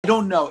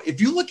don't know.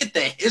 If you look at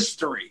the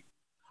history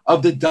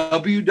of the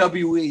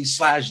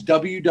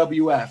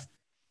WWE/WWF,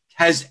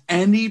 has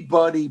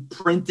anybody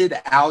printed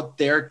out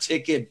their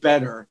ticket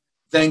better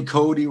than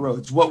Cody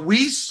Rhodes? What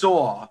we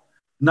saw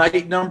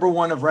night number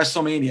one of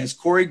WrestleMania, as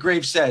Corey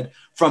Graves said,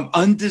 from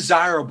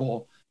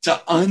undesirable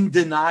to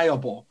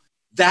undeniable.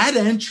 That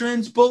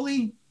entrance,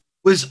 Bully,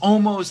 was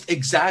almost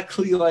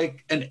exactly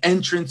like an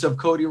entrance of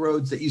Cody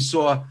Rhodes that you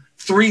saw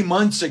 3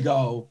 months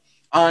ago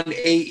on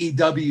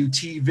AEW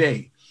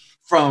TV.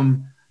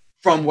 From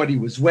what he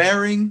was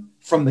wearing,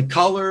 from the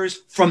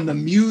colors, from the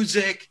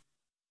music,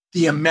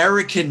 the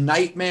American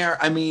Nightmare.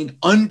 I mean,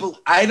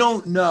 I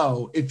don't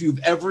know if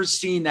you've ever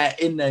seen that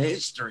in the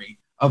history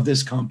of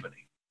this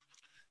company.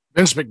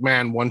 Vince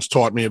McMahon once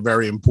taught me a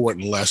very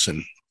important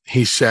lesson.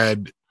 He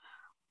said,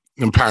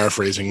 I'm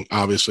paraphrasing,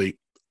 obviously,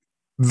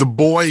 the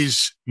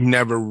boys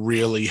never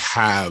really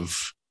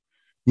have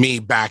me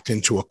backed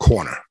into a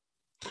corner.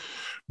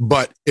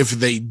 But if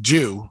they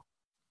do,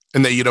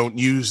 and that you don't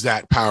use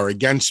that power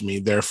against me,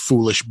 they're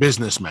foolish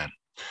businessmen.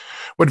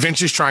 What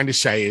Vince is trying to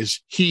say is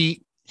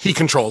he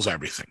controls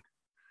everything.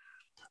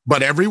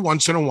 But every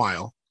once in a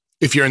while,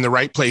 if you're in the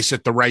right place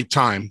at the right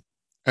time,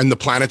 and the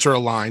planets are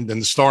aligned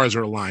and the stars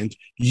are aligned,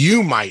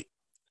 you might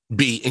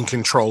be in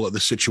control of the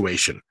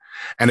situation.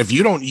 And if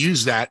you don't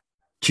use that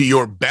to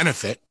your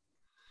benefit,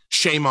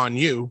 shame on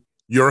you.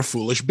 You're a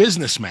foolish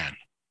businessman.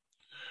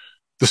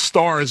 The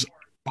stars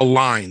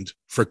aligned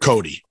for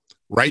Cody.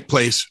 Right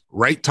place,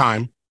 right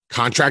time.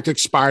 Contract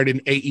expired in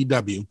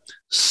AEW.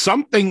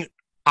 Something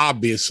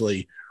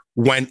obviously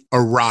went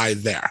awry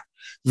there.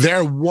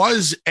 There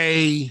was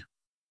a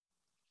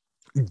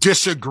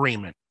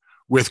disagreement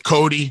with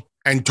Cody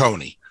and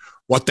Tony.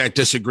 What that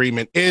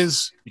disagreement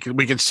is,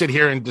 we can sit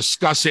here and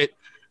discuss it,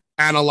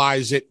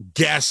 analyze it,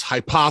 guess,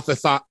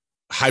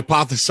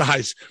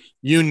 hypothesize,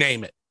 you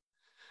name it.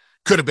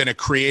 Could have been a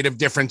creative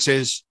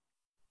differences.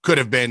 Could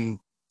have been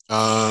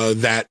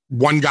that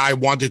one guy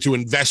wanted to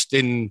invest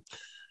in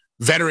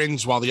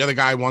veterans while the other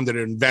guy wanted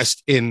to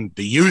invest in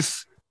the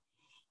youth.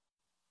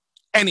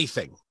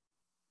 Anything.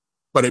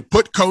 But it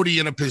put Cody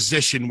in a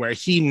position where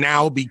he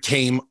now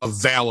became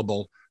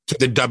available to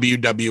the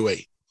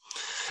WWE.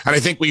 And I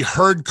think we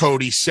heard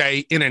Cody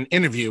say in an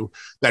interview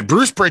that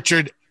Bruce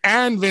Pritchard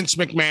and Vince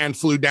McMahon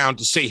flew down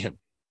to see him.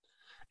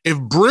 If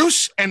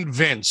Bruce and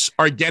Vince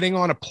are getting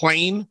on a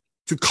plane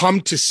to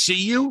come to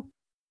see you,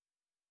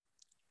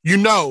 you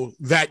know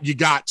that you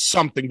got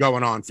something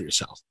going on for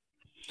yourself.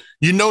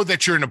 You know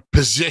that you're in a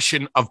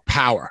position of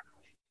power.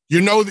 You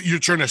know that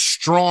you're in a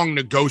strong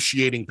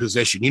negotiating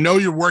position. You know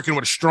you're working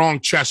with a strong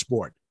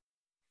chessboard.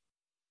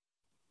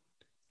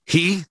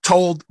 He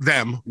told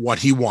them what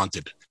he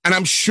wanted. And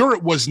I'm sure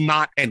it was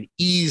not an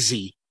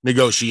easy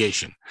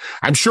negotiation.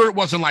 I'm sure it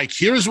wasn't like,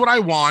 here's what I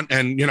want,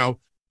 and,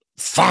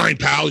 fine,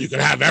 pal, you can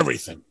have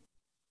everything.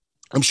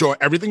 I'm sure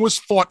everything was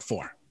fought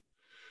for.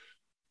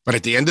 But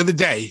at the end of the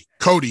day,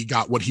 Cody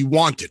got what he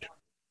wanted.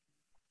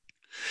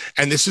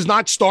 And this is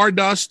not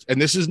Stardust,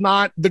 and this is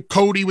not the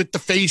Cody with the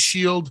face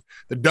shield.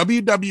 The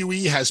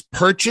WWE has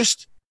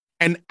purchased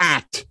an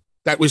act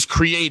that was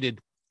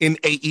created in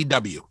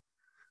AEW.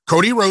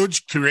 Cody Rhodes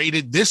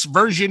created this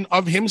version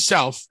of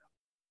himself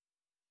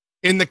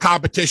in the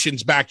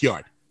competition's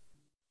backyard.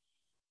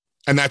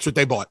 And that's what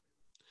they bought.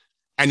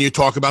 And you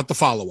talk about the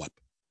follow-up.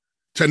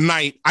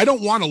 Tonight, I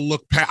don't want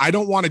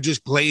to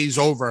just glaze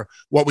over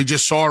what we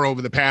just saw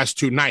over the past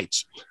 2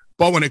 nights.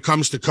 But when it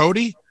comes to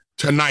Cody,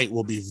 tonight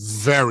will be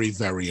very,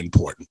 very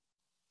important.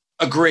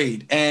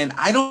 Agreed. And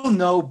I don't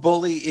know,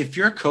 Bully, if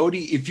you're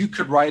Cody, if you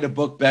could write a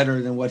book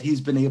better than what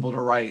he's been able to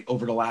write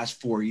over the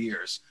last 4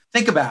 years.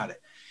 Think about it.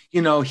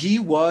 He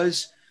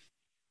was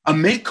a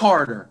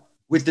mid-carder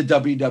with the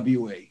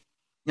WWE.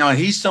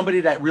 He's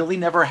somebody that really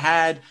never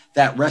had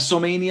that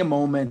WrestleMania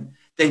moment.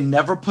 They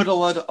never put a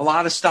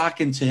lot of stock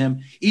into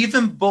him.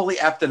 Even Bully,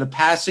 after the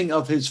passing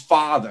of his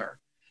father,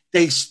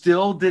 they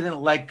still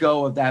didn't let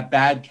go of that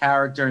bad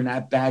character and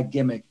that bad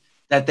gimmick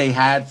that they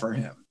had for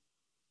him.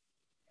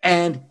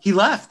 And he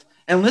left.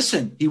 And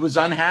listen, he was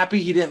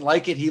unhappy. He didn't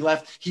like it. He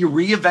left. He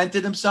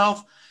reinvented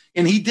himself,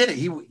 and he did it.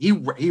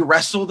 He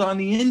wrestled on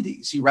the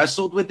indies. He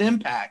wrestled with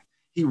Impact.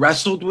 He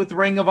wrestled with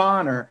Ring of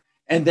Honor.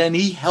 And then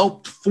he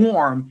helped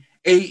form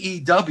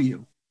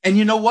AEW. And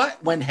you know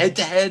what? Went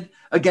head-to-head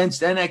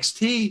against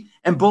NXT.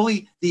 And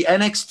Bully, the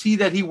NXT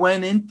that he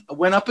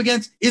went up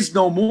against is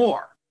no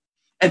more.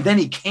 And then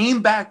he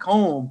came back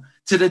home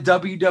to the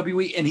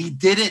WWE, and he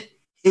did it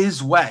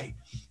his way.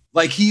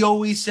 Like he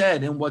always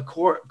said, and what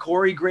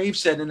Corey Graves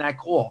said in that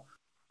call,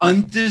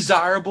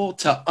 undesirable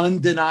to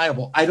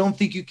undeniable. I don't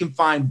think you can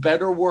find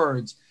better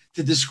words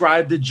to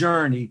describe the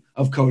journey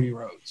of Cody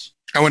Rhodes.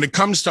 And when it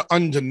comes to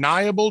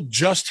undeniable,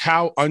 just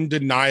how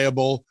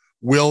undeniable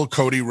will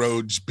Cody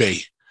Rhodes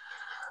be?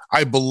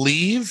 I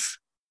believe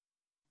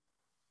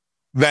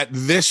that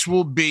this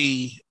will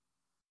be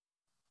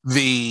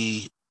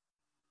it's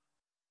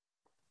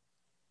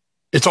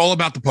all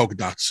about the polka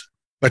dots.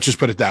 Let's just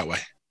put it that way.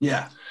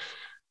 Yeah.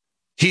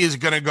 He's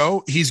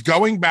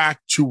going back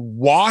to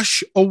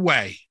wash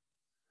away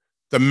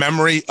the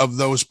memory of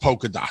those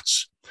polka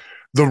dots.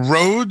 The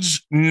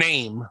Rhodes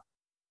name,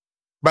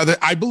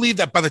 I believe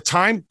that by the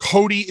time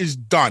Cody is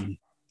done,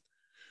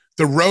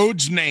 the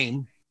Rhodes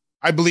name,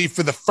 I believe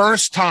for the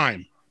first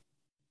time,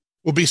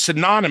 will be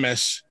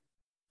synonymous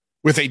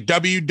with a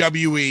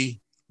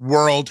WWE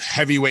World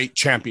Heavyweight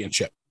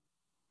Championship.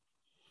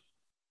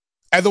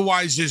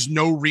 Otherwise, there's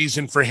no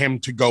reason for him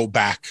to go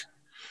back.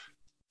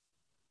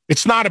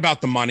 It's not about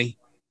the money.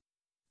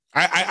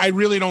 I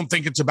really don't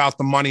think it's about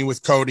the money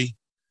with Cody.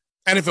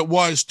 And if it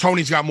was,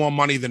 Tony's got more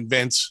money than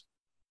Vince.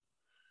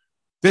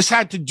 This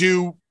had to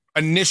do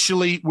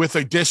initially with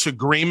a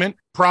disagreement,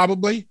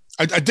 probably.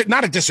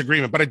 Not a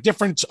disagreement, but a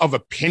difference of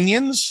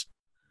opinions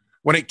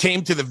when it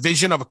came to the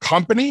vision of a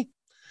company.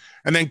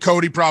 And then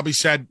Cody probably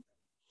said,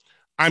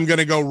 I'm going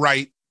to go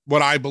right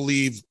what I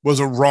believe was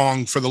a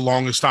wrong for the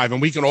longest time.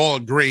 And we can all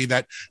agree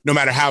that no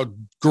matter how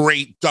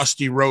great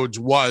Dusty Rhodes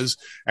was,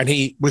 and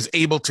he was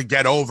able to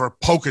get over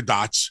polka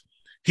dots,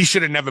 he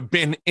should have never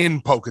been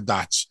in polka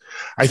dots.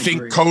 I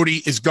think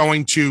Cody is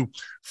going to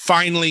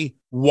finally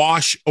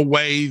wash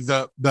away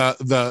the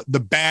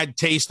bad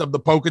taste of the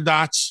polka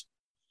dots.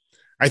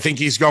 I think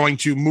he's going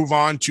to move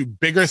on to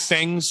bigger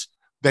things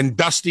than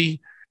Dusty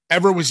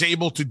ever was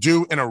able to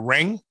do in a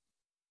ring.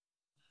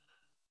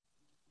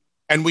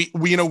 And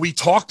we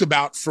talked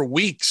about for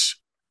weeks,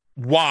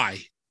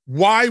 why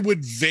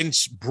would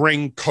Vince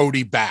bring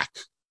Cody back?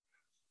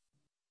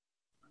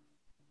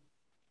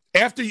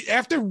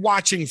 After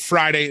watching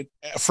Saturday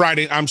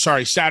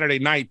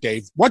night,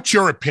 Dave, what's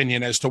your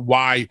opinion as to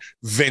why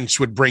Vince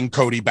would bring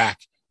Cody back?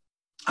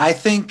 I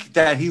think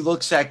that he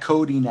looks at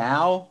Cody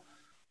now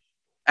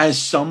as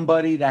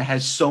somebody that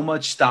has so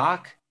much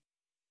stock,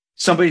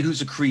 somebody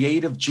who's a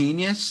creative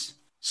genius,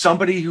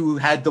 somebody who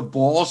had the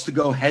balls to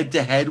go head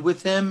to head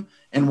with him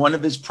in one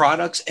of his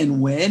products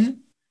and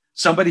win,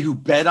 somebody who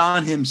bet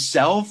on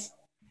himself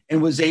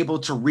and was able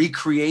to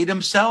recreate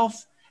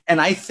himself. And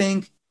I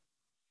think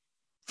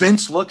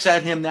Vince looks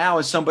at him now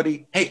as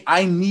somebody, hey,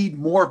 I need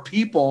more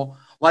people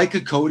like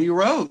a Cody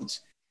Rhodes.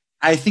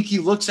 I think he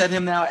looks at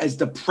him now as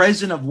the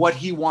president of what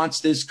he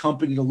wants this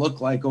company to look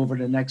like over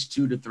the next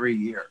 2 to 3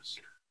 years.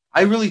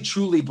 I really,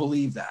 truly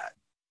believe that.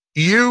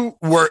 You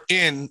were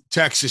in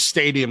Texas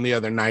Stadium the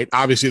other night.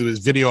 Obviously, there was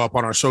video up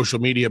on our social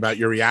media about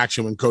your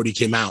reaction when Cody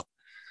came out.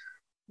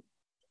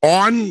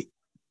 On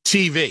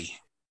TV,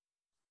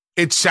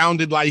 it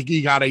sounded like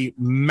he got a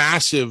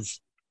massive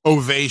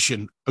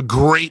ovation, a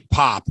great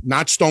pop,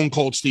 not Stone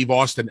Cold Steve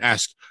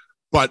Austin-esque,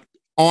 but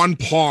on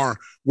par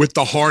with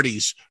the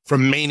Hardys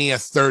from Mania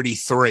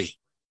 33.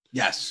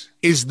 Yes.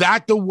 Is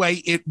that the way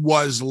it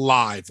was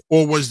live,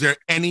 or was there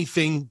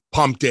anything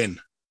pumped in?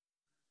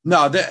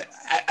 No,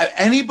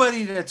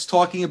 anybody that's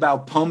talking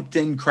about pumped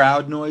in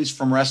crowd noise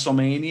from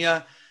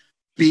WrestleMania,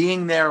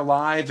 being there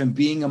live and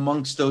being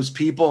amongst those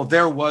people,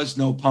 there was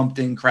no pumped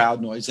in crowd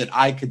noise that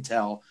I could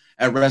tell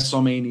at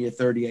WrestleMania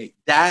 38.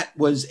 That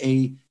was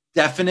a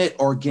definite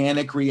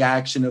organic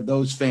reaction of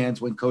those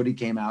fans when Cody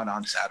came out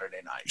on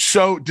Saturday night.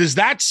 So does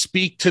that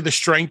speak to the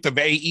strength of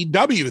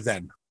AEW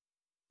then?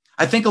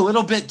 I think a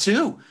little bit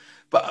too.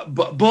 But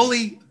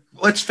Bully,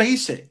 let's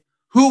face it,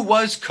 who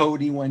was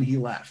Cody when he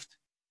left?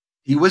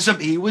 He was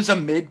a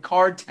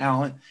mid-card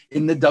talent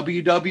in the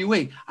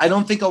WWE. I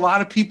don't think a lot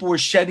of people were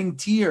shedding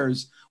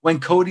tears when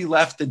Cody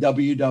left the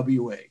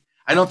WWE.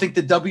 I don't think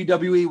the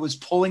WWE was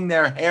pulling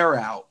their hair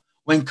out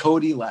when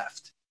Cody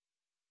left.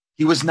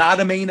 He was not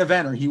a main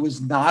eventer. He was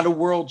not a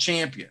world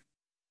champion.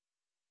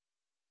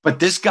 But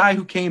this guy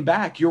who came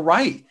back, you're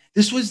right.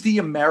 This was the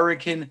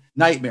American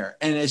nightmare.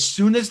 And as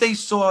soon as they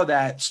saw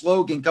that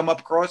slogan come up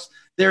across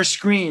their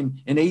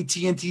screen in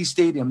AT&T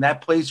Stadium,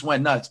 that place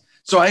went nuts.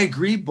 So I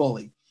agree,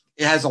 Bully.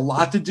 It has a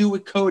lot to do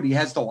with Cody. It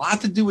has a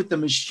lot to do with the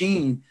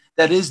machine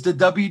that is the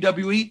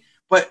WWE.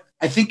 But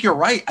I think you're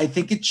right. I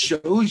think it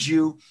shows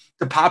you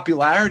the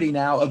popularity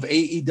now of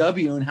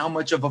AEW and how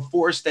much of a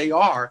force they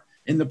are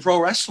in the pro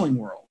wrestling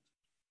world.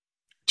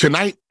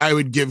 Tonight, I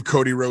would give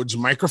Cody Rhodes a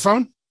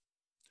microphone.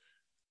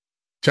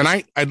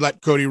 Tonight, I'd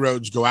let Cody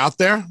Rhodes go out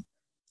there,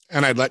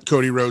 and I'd let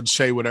Cody Rhodes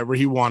say whatever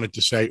he wanted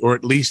to say, or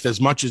at least as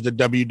much as the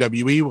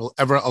WWE will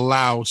ever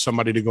allow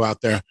somebody to go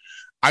out there.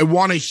 I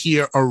want to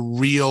hear a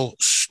real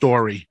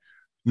story.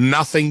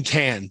 Nothing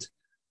canned.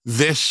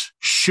 This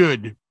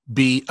should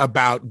be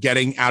about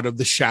getting out of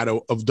the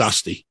shadow of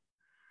Dusty.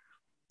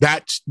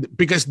 That's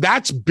because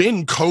that's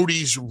been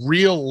Cody's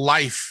real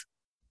life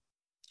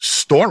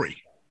story.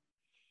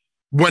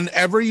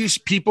 Whenever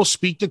people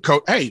speak to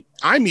Cody, hey,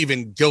 I'm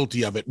even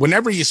guilty of it.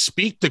 Whenever you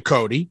speak to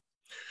Cody,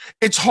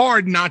 it's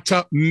hard not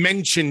to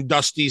mention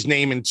Dusty's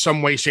name in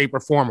some way, shape, or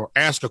form, or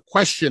ask a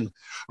question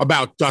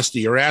about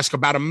Dusty, or ask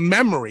about a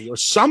memory or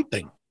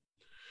something.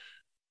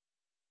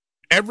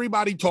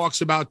 Everybody talks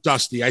about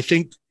Dusty. I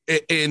think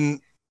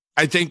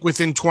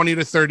within 20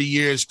 to 30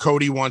 years,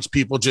 Cody wants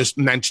people just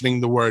mentioning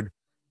the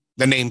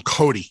name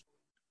Cody.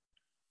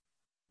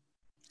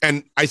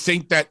 And I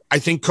think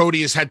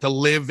Cody has had to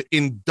live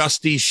in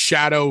Dusty's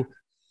shadow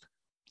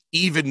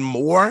even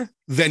more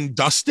than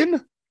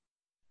Dustin.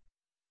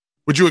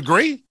 Would you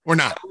agree or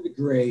not? I would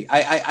agree.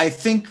 I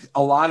think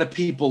a lot of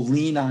people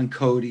lean on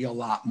Cody a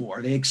lot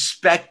more. They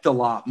expect a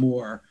lot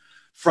more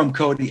from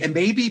Cody. And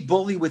maybe,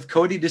 Bully, with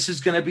Cody, this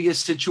is going to be a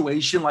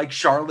situation like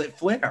Charlotte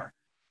Flair.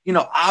 You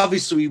know,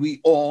 obviously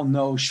we all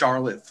know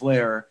Charlotte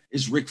Flair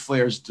is Ric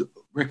Flair's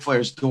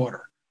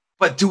daughter.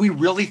 But do we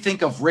really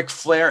think of Ric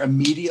Flair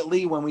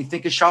immediately when we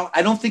think of Charlotte?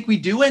 I don't think we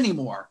do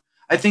anymore.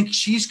 I think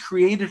she's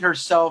created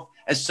herself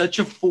as such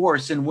a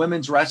force in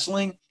women's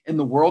wrestling, in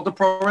the world of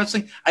pro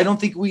wrestling. I don't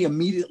think we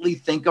immediately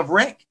think of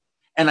Rick.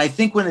 And I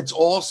think when it's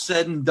all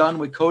said and done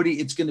with Cody,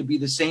 it's going to be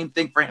the same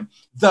thing for him.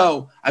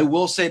 Though I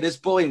will say this,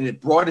 Bully, and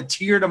it brought a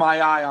tear to my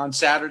eye on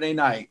Saturday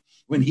night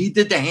when he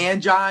did the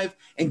hand jive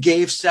and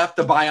gave Seth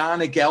the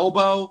bionic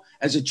elbow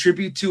as a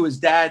tribute to his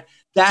dad.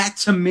 That,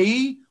 to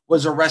me,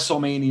 was a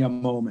WrestleMania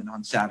moment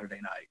on Saturday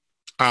night.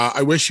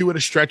 I wish you would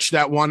have stretched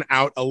that one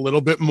out a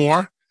little bit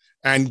more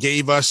and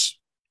gave us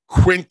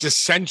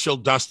quintessential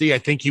Dusty. I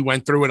think he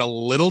went through it a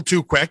little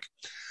too quick.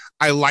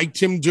 I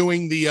liked him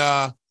doing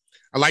the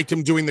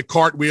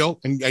cartwheel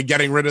and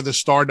getting rid of the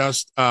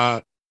Stardust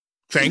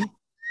thing.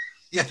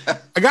 Yeah.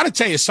 I got to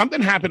tell you,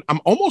 something happened.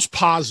 I'm almost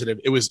positive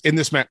it was in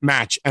this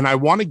match, and I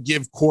want to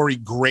give Corey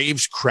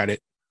Graves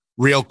credit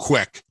real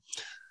quick.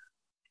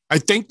 I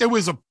think there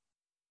was a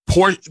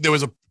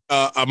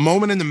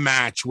moment in the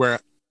match where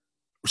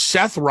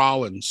Seth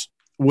Rollins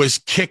was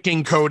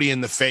kicking Cody in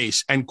the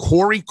face, and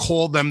Corey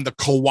called them the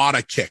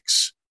Kawada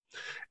kicks.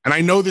 And I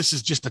know this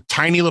is just a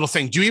tiny little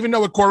thing. Do you even know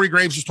what Corey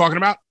Graves was talking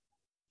about?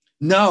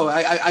 No,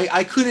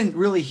 I couldn't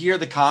really hear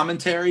the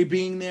commentary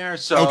being there,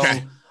 so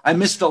okay. I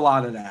missed a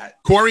lot of that.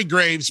 Corey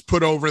Graves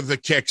put over the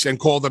kicks and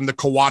called them the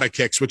Kawada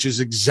kicks, which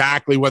is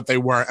exactly what they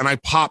were. And I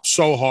popped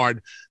so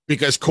hard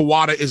because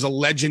Kawada is a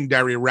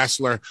legendary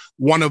wrestler,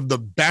 one of the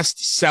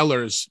best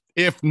sellers,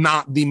 if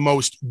not the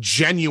most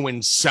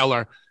genuine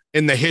seller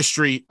in the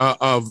history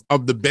of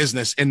the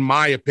business, in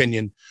my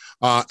opinion.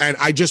 And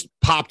I just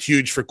popped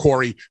huge for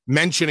Corey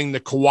mentioning the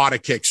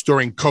Kawada kicks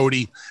during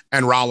Cody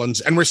and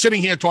Rollins. And we're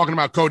sitting here talking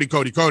about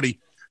Cody.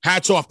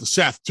 Hats off to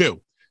Seth,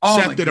 too.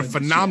 Seth did a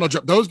phenomenal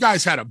job. Those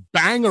guys had a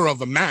banger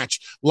of a match.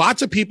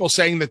 Lots of people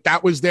saying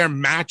that was their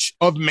match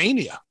of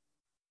Mania.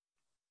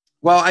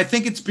 Well, I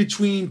think it's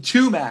between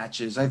two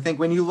matches. I think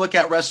when you look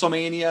at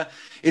WrestleMania,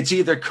 it's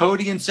either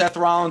Cody and Seth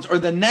Rollins or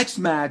the next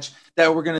match that we're going to